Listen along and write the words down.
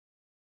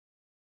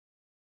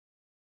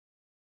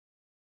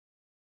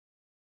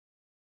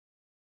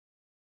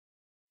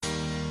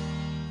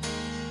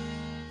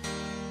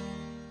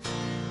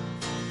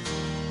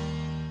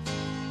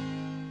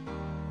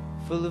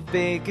full of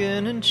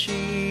bacon and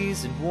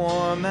cheese and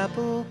warm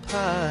apple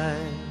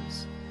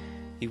pies.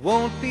 He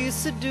won't be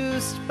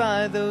seduced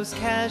by those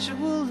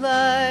casual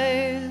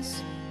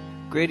lies.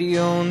 Grady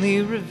only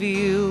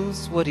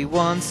reveals what he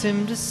wants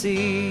him to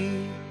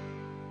see.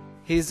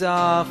 He's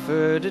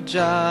offered a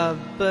job,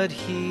 but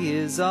he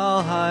is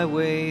all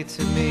highway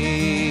to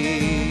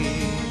me.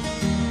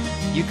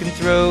 You can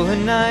throw a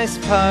nice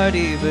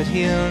party, but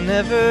he'll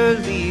never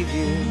leave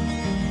you.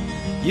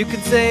 You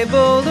can say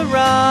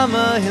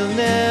Bowl-O-Rama, he'll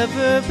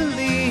never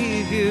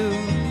believe you.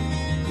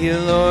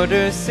 He'll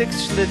order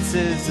 6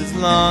 schlitzes as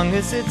long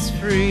as it's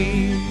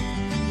free.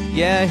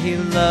 Yeah, he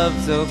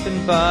loves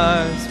open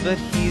bars, but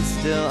he's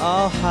still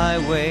all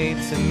highway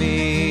to me.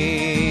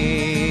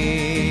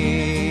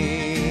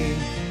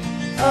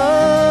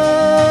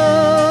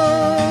 Oh,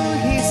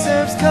 he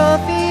serves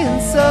coffee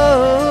and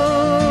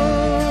soap.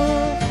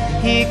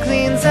 He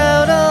cleans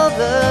out all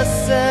the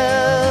cells.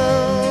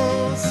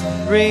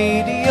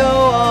 Radio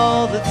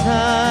all the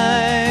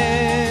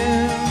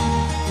time.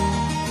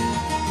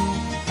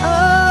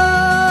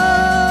 Oh,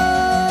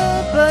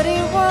 but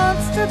he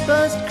wants to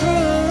bust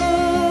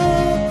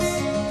crooks.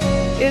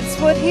 It's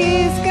what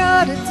he's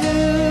gotta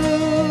do.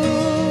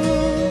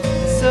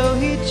 So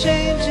he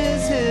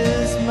changes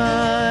his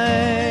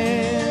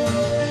mind,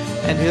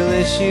 and he'll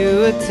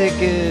issue a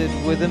ticket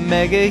with a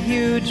mega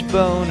huge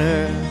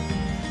boner.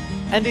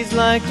 And he's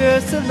liked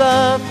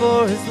Ursula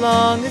for as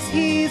long as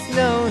he's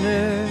known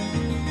her,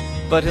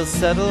 but he'll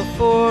settle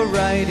for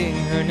writing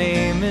her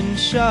name in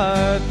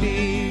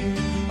Sharpie.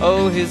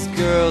 Oh, his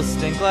girls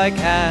stink like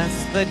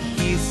ass, but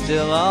he's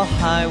still all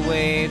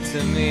highway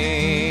to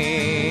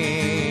me.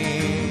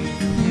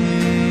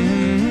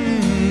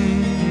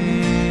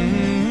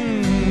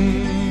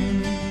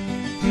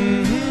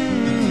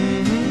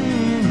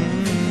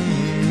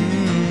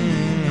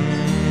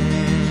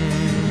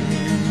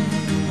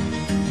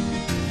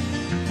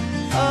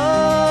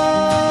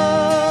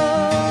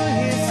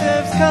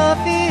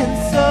 Coffee and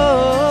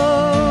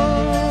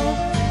soap.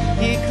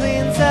 He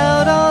cleans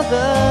out all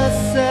the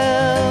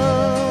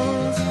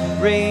cells.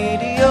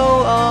 Radio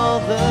all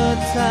the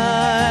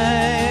time.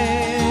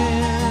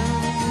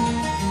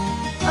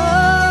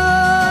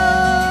 Oh,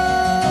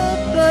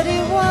 but he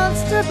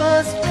wants to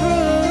bust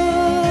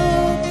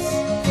crooks.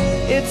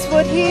 It's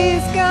what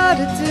he's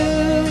gotta do.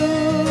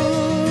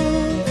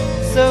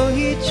 So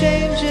he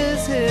changes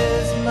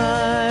his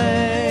mind.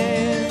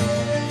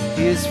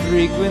 He is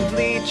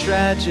frequently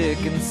tragic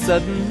and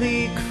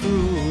suddenly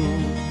cruel.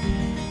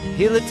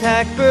 He'll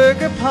attack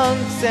burger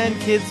punks and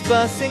kids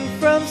busing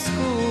from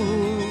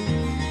school.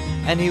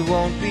 And he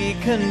won't be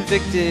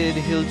convicted,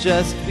 he'll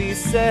just be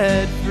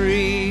set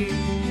free.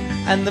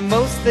 And the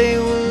most they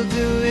will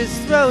do is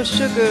throw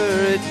sugar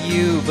at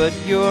you, but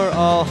you're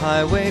all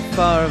highway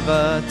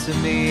Farva to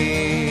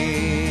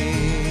me.